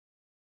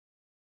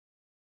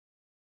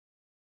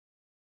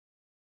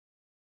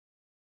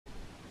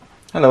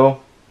Hello.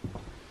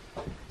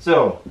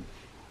 So,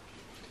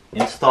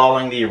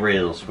 installing the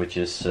rails, which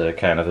is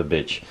kind of a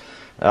bitch.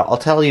 I'll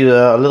tell you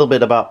a little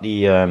bit about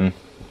the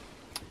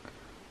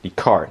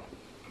cart.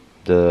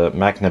 The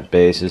magnet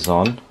base is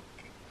on.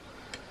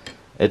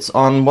 It's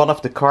on one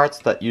of the carts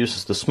that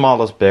uses the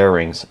smallest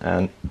bearings,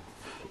 and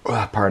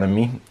pardon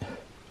me.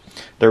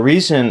 The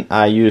reason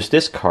I use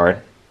this cart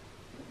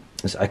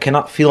is I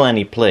cannot feel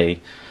any play,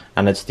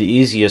 and it's the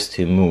easiest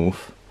to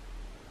move.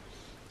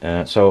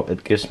 So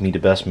it gives me the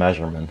best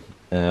measurement.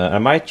 I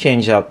might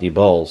change out the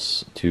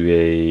balls to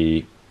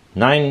a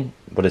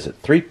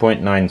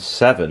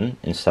 3.97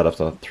 instead of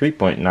the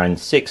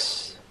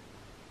 3.96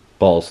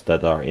 balls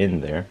that are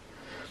in there,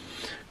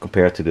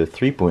 compared to the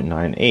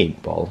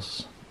 3.98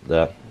 balls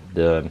that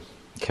the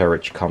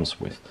carriage comes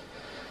with.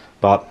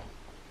 But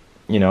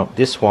you know,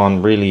 this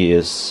one really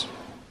is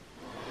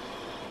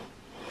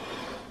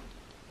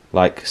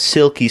like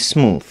silky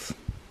smooth.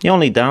 The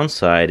only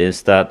downside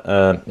is that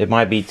it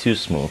might be too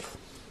smooth.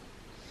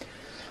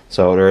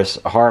 So there's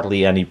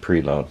hardly any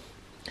preload,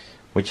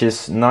 which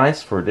is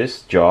nice for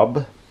this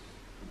job.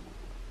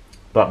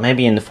 But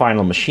maybe in the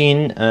final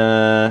machine,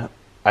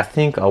 I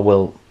think I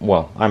will,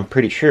 well, I'm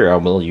pretty sure I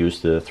will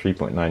use the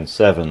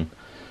 3.97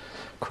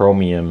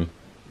 chromium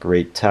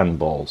grade 10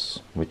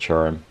 balls, which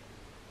are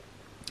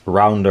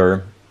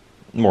rounder,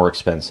 more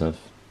expensive,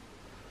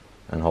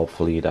 and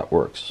hopefully that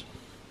works.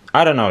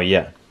 I don't know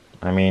yet.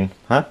 I mean,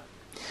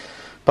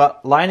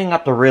 But lining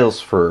up the rails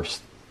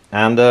first,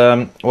 and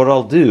what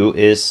I'll do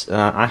is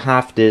I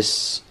have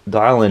this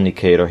dial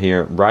indicator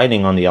here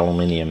riding on the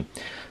aluminium.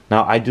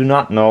 Now I do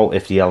not know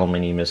if the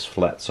aluminium is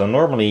flat, so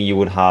normally you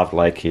would have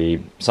like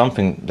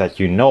something that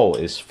you know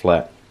is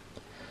flat,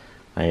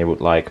 and you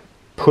would like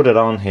put it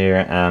on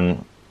here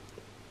and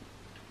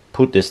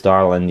put this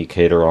dial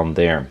indicator on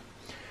there.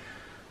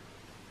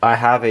 I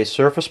have a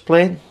surface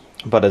plate,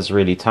 but it's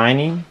really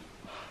tiny,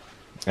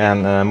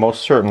 and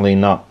most certainly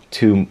not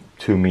 2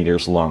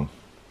 meters long.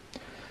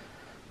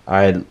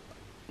 I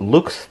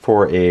looked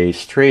for a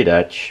straight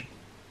edge,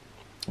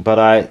 but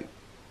I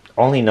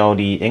only know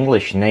the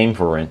English name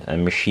for it, a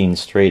machine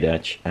straight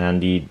edge,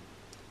 and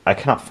I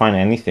cannot find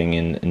anything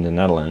in the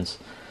Netherlands.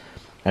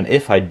 And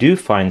if I do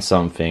find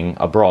something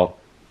abroad,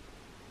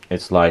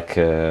 it's like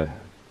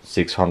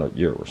 600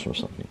 euros or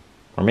something,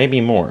 or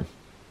maybe more.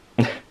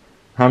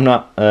 I'm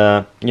not,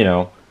 you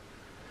know,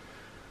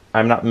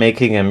 I'm not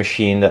making a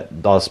machine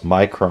that does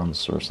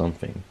microns or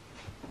something.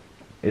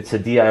 It's a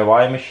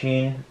DIY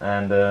machine,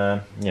 and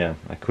yeah,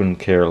 I couldn't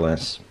care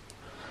less.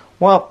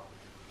 Well,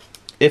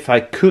 if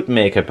I could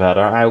make it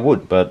better, I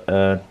would, but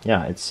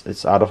yeah,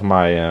 it's out of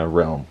my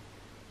realm.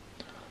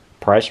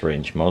 Price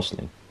range,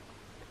 mostly.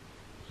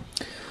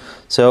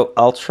 So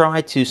I'll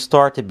try to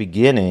start the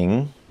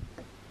beginning.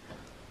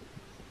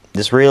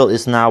 This rail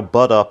is now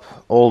butt up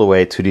all the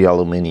way to the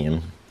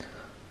aluminium.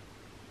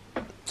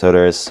 So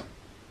there's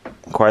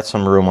quite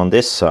some room on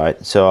this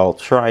side, so I'll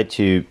try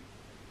to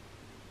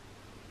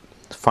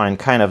find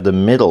kind of the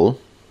middle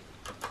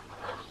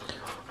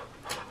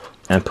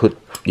and put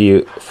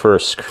the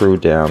first screw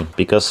down,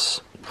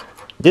 because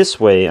this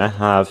way I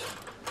have,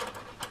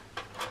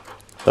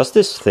 does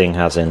this thing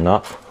has a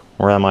nut,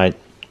 or am I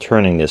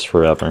turning this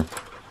forever?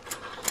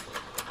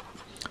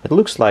 It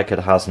looks like it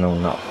has no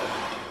nut.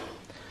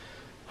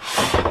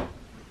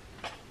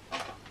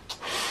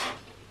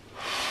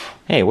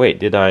 Hey, wait,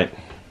 did I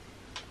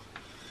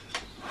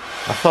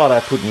thought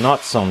I put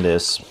nuts on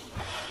this.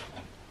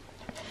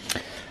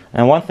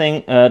 And one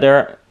thing,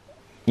 there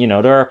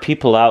are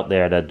people out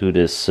there that do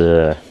this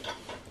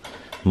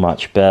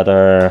much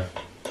better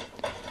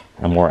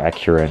and more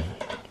accurate.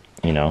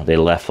 You know, they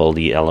level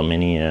the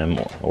aluminium,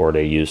 or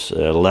they use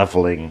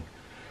leveling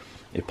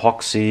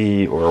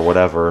epoxy or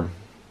whatever.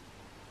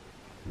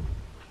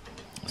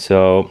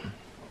 So,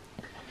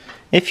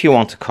 if you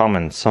want to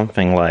comment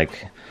something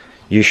like,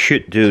 you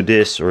should do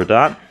this or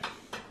that,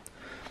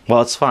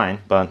 well, it's fine,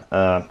 but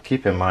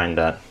keep in mind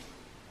that,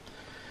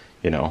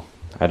 you know,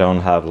 I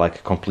don't have like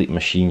a complete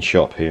machine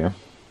shop here.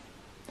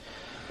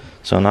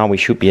 So now we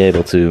should be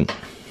able to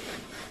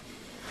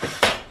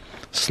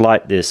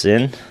slide this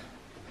in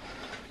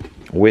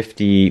with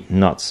the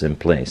nuts in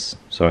place.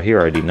 So here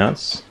are the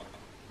nuts.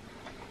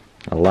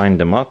 I'll line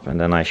them up, and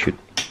then I should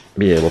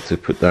be able to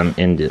put them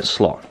in the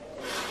slot.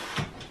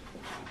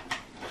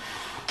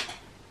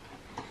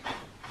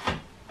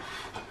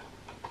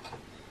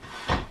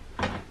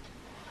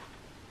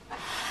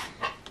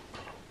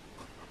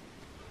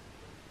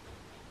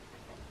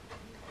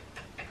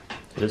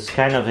 It's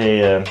kind of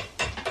a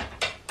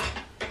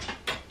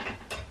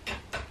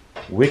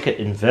wicked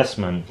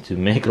investment to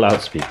make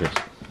loudspeakers,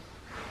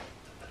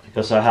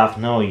 because I have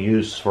no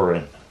use for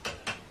it,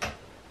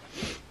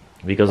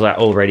 because I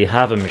already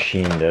have a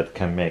machine that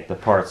can make the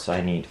parts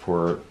I need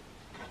for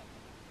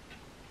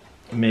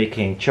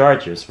making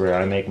chargers, where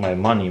I make my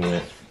money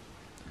with.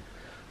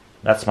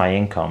 That's my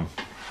income.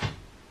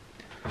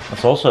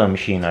 That's also a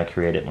machine I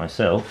created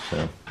myself,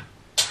 so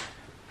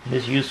it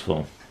is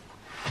useful.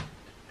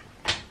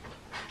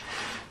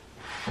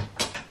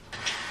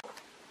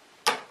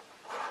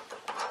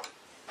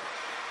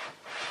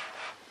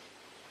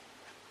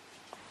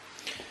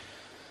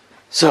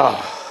 So,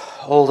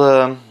 all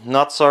the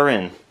nuts are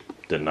in.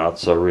 The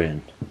nuts are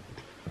in.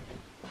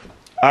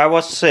 I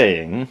was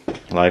saying,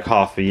 like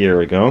half a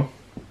year ago,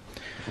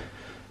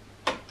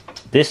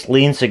 this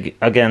leans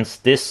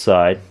against this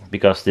side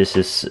because this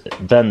is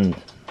bent.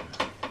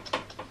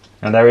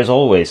 And there is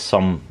always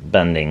some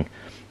bending.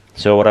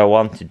 So what I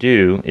want to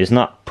do is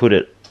not put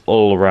it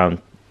all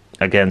around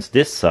against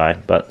this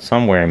side, but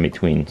somewhere in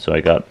between. So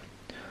I got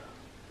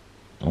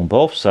on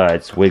both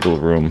sides wiggle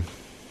room.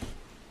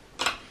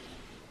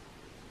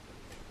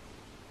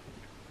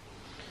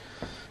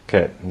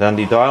 Okay, then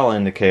the dial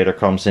indicator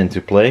comes into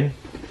play.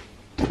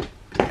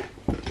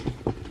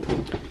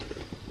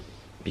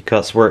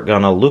 Because we're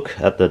gonna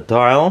look at the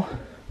dial,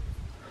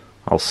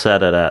 I'll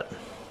set it at,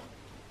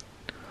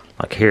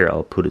 like here,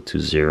 I'll put it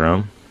to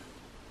 0.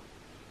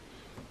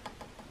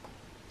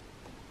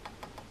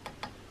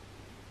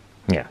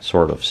 Yeah,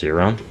 sort of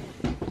 0.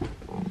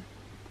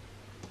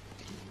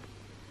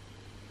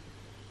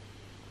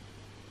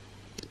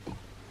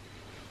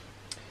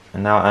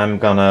 And now I'm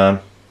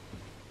gonna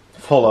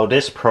follow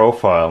this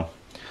profile.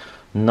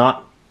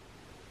 Not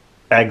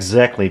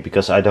exactly,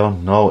 because I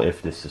don't know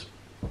if this is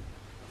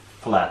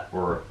flat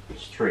or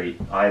straight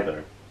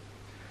either.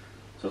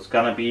 So it's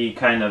gonna be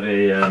kind of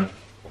a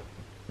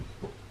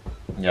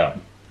yeah,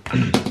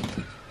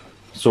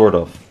 sort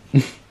of.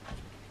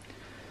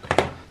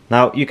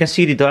 Now you can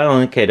see the dial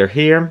indicator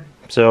here,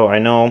 so I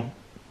know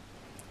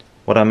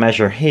what I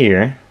measure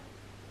here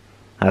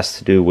has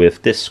to do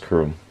with this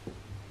screw.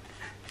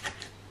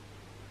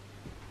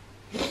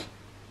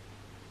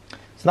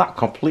 It's not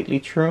completely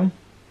true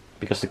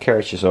because the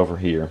carriage is over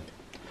here.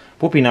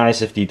 Would be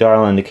nice if the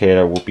dial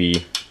indicator would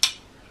be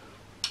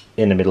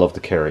in the middle of the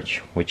carriage,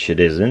 which it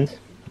isn't.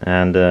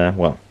 And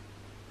well,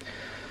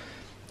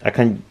 I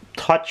can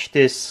touch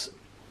this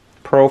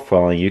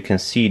profile and you can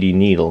see the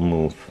needle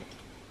move.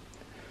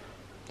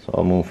 So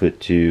I'll move it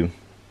to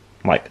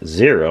like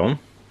 0.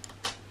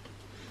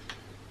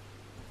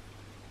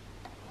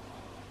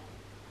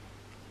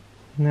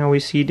 Now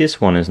we see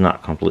this one is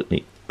not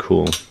completely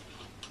cool.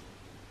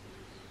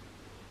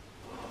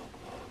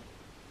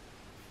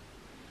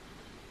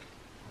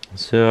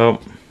 So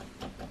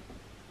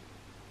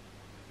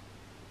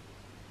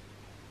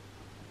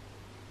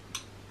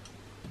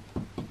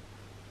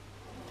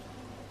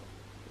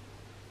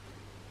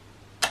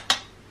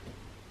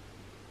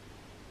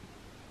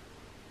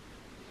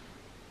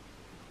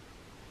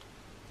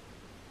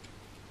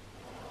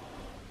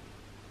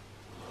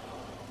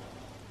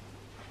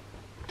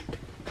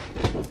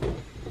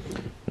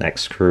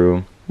next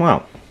screw,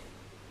 well,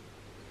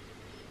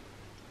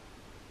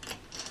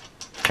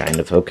 kind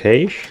of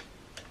okay-ish.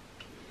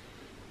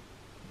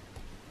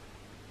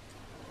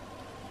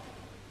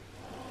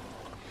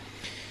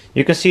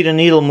 You can see the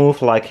needle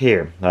move like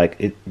here, like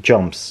it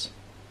jumps.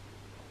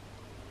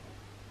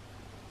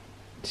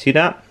 See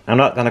that? I'm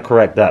not gonna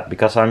correct that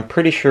because I'm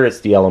pretty sure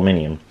it's the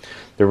aluminium.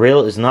 The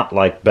rail is not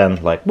like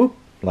bent like whoop,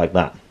 like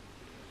that.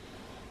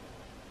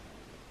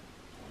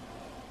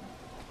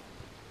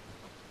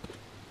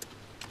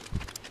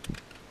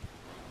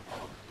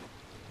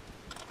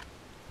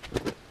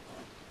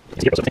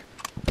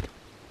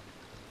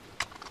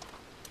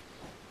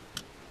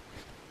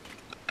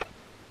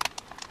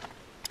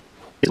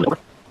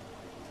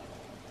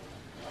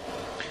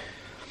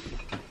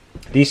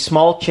 These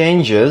small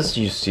changes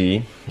you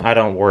see, I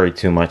don't worry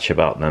too much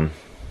about them.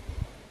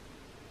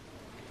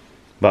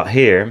 But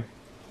here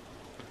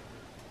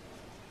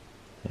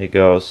it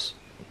goes,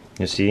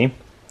 you see?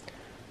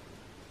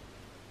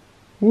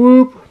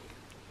 Whoop!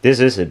 This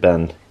is a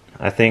bend.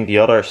 I think the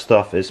other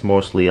stuff is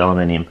mostly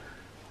aluminium.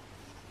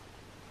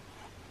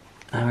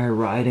 And we're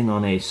riding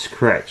on a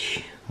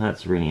scratch.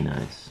 That's really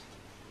nice.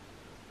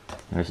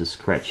 There's a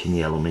scratch in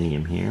the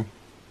aluminium here.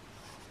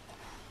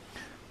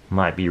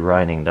 Might be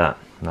riding that.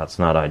 That's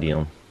not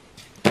ideal.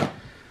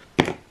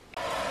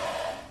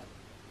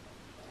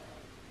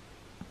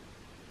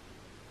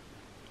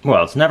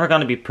 Well, it's never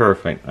going to be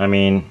perfect. I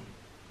mean,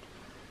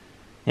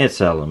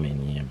 it's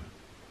aluminium.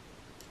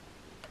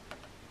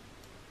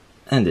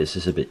 And this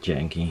is a bit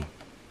janky.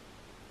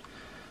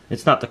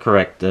 It's not the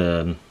correct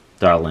dial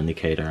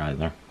indicator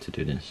either to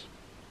do this.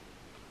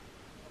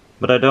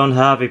 But I don't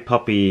have a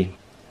puppy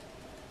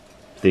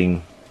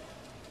thing.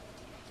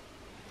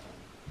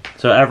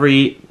 So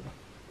every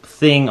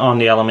thing on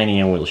the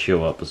aluminium will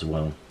show up as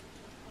well.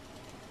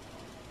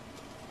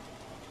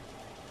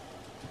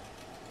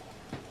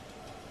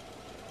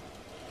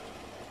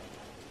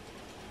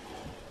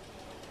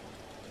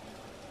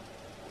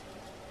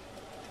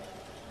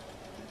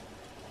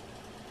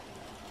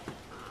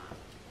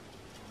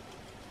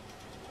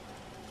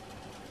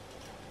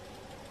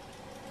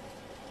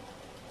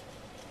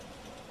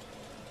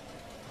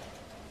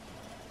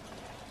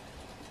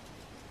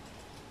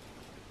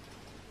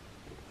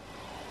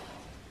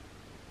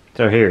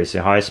 So here is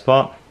the high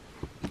spot.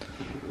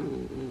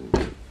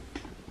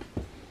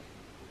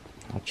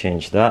 I'll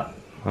change that,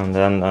 and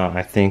then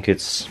I think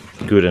it's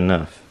good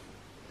enough.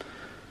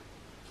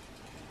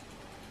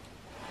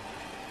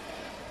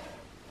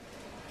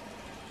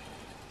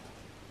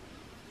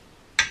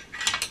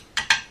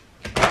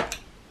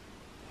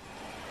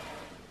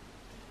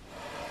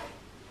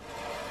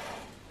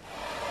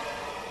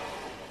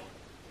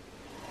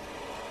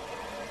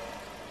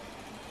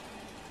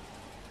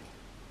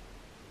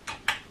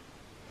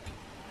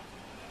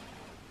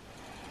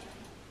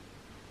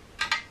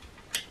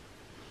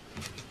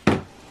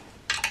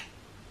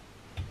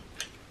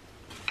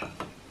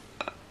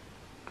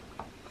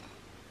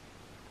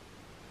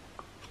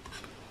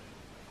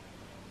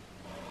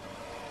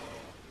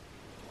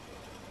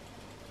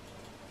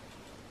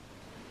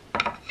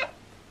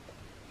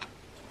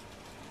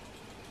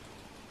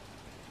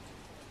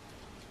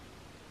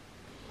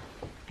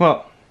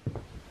 Well,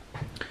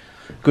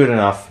 good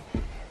enough.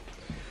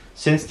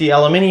 Since the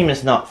aluminium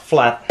is not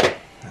flat,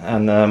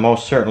 and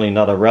most certainly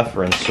not a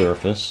reference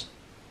surface,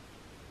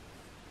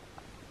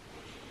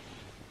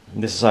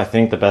 this is, I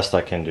think, the best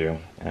I can do.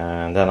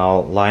 And then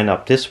I'll line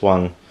up this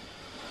one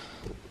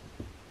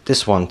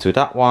to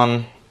that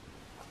one,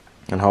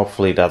 and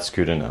hopefully that's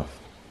good enough.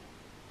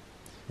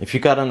 If you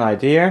got an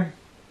idea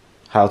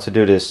how to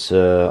do this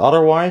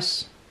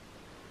otherwise,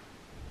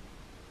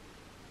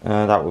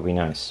 that would be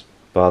nice.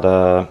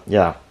 But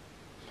yeah,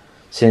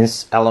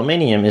 since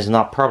aluminium is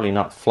probably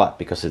not flat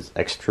because it's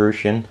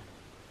extrusion,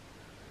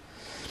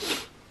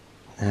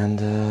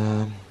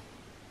 and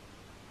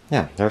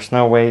yeah, there's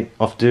no way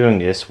of doing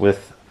this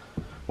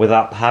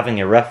without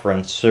having a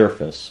reference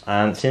surface.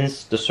 And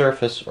since the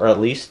surface, or at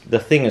least the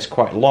thing, is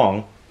quite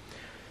long,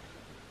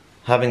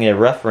 having a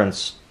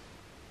reference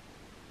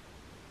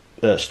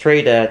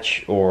straight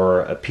edge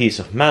or a piece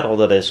of metal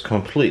that is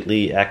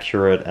completely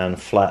accurate and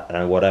flat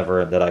and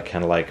whatever that I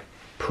can like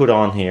put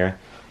on here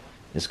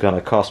is gonna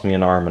cost me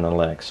an arm and a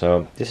leg.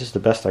 So this is the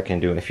best I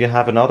can do. If you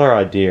have another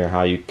idea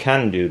how you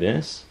can do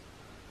this,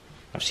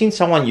 I've seen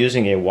someone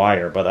using a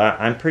wire, but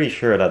I'm pretty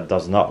sure that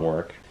does not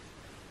work.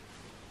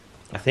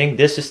 I think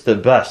this is the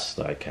best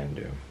I can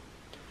do.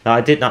 Now,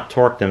 I did not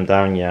torque them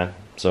down yet,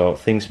 so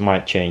things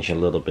might change a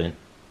little bit.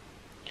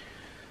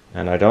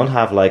 And I don't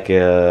have like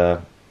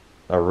a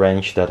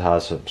wrench that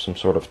has some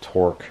sort of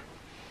torque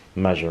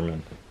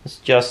measurement. It's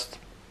just,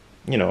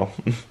 you know,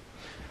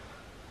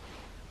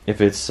 if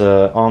it's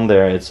on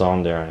there, it's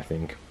on there, I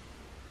think.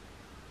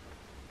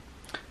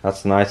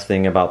 That's the nice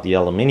thing about the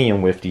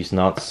aluminium with these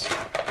nuts,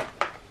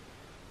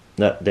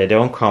 that they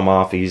don't come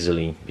off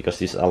easily, because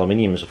this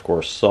aluminium is of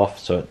course soft,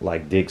 so it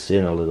like digs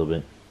in a little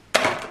bit.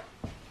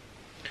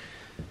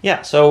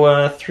 Yeah,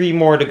 so 3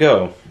 more to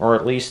go, or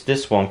at least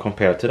this one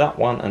compared to that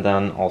one, and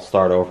then I'll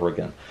start over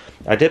again.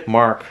 I did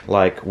mark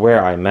like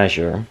where I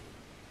measure,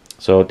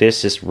 so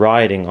this is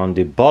riding on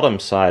the bottom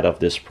side of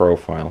this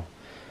profile.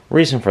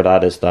 Reason for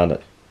that is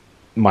that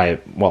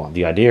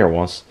the idea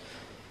was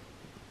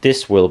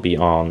this will be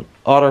on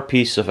other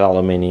piece of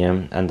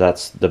aluminium, and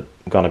that's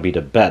gonna be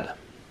the bed.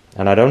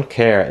 And I don't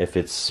care if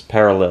it's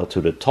parallel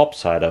to the top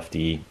side of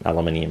the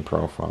aluminium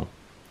profile,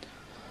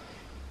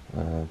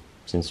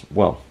 since,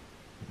 well,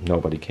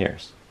 nobody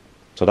cares.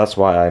 So that's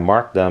why I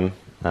mark them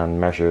and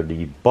measure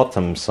the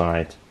bottom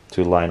side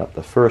to line up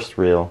the first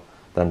rail,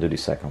 then do the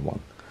second one.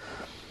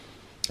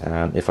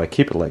 And if I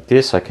keep it like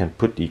this, I can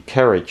put the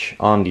carriage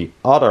on the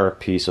other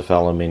piece of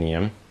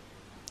aluminium,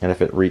 and if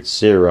it reaches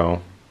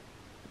 0,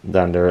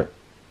 then they're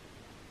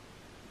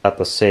at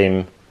the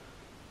same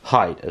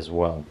height as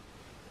well.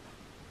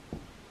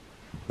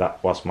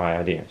 That was my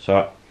idea.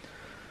 So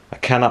I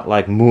cannot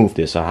like move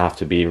this. I have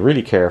to be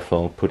really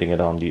careful putting it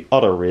on the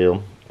other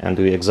rail and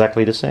do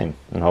exactly the same,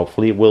 and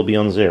hopefully it will be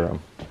on 0.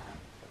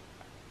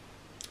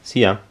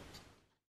 See ya.